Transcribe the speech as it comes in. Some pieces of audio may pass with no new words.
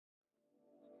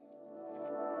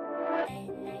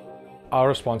Our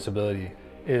responsibility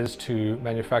is to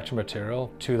manufacture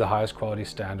material to the highest quality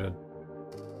standard.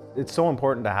 It's so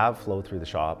important to have flow through the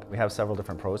shop. We have several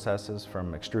different processes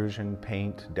from extrusion,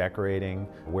 paint, decorating,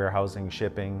 warehousing,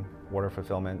 shipping, order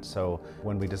fulfillment. So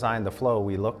when we designed the flow,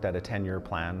 we looked at a 10-year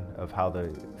plan of how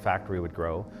the factory would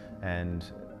grow and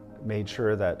made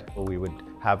sure that we would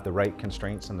have the right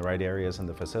constraints in the right areas in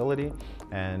the facility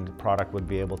and product would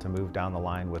be able to move down the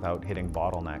line without hitting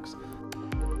bottlenecks.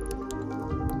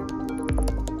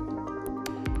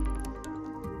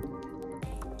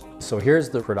 So here's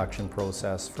the production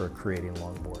process for creating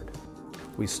longboard.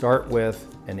 We start with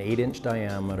an 8-inch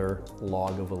diameter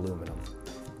log of aluminum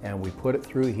and we put it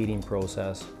through a heating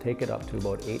process, take it up to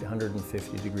about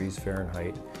 850 degrees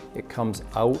Fahrenheit. It comes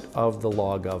out of the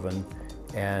log oven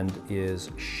and is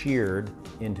sheared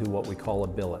into what we call a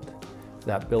billet.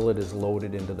 That billet is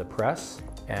loaded into the press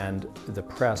and the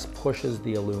press pushes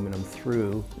the aluminum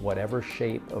through whatever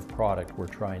shape of product we're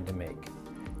trying to make.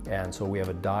 And so we have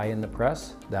a die in the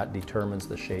press that determines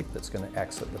the shape that's going to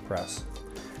exit the press.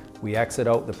 We exit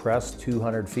out the press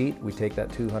 200 feet. We take that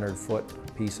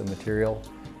 200-foot piece of material,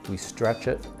 we stretch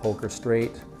it poker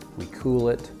straight, we cool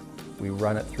it, we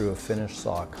run it through a finish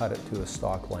saw, cut it to a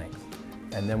stock length,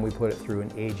 and then we put it through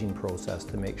an aging process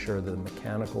to make sure the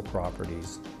mechanical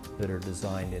properties that are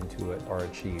designed into it are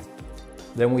achieved.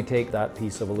 Then we take that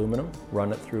piece of aluminum,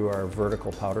 run it through our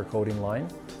vertical powder coating line,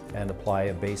 and apply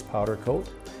a base powder coat.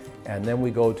 And then we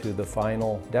go to the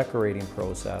final decorating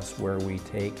process where we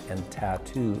take and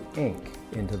tattoo ink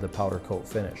into the powder coat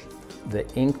finish. The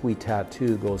ink we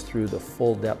tattoo goes through the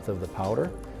full depth of the powder,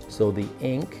 so the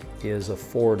ink is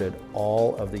afforded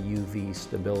all of the UV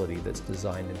stability that's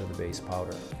designed into the base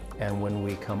powder. And when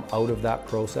we come out of that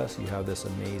process, you have this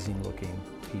amazing looking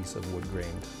piece of wood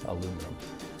grain aluminum.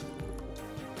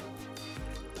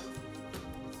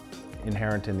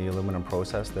 Inherent in the aluminum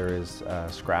process, there is a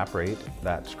scrap rate.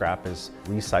 That scrap is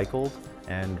recycled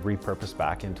and repurposed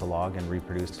back into log and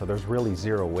reproduced. So there's really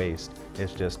zero waste.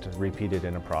 It's just repeated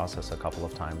in a process a couple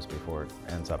of times before it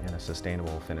ends up in a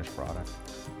sustainable finished product.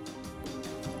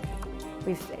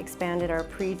 We've expanded our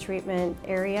pre-treatment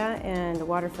area and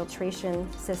water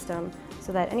filtration system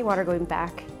so that any water going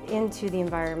back into the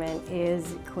environment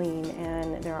is clean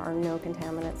and there are no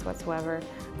contaminants whatsoever.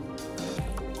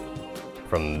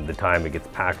 From the time it gets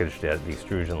packaged at the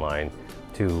extrusion line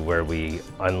to where we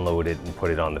unload it and put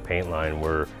it on the paint line,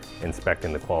 we're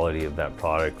inspecting the quality of that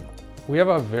product. We have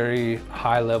a very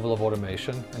high level of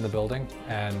automation in the building,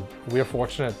 and we are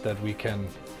fortunate that we can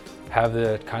have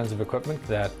the kinds of equipment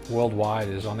that worldwide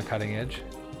is on the cutting edge.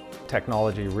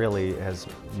 Technology really has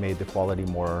made the quality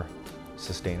more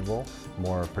sustainable,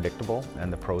 more predictable,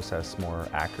 and the process more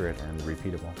accurate and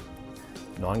repeatable.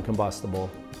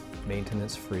 Non-combustible,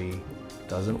 maintenance-free,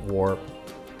 doesn't warp,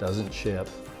 doesn't chip,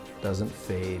 doesn't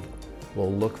fade,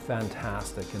 will look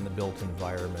fantastic in the built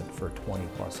environment for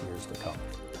 20+ years to come.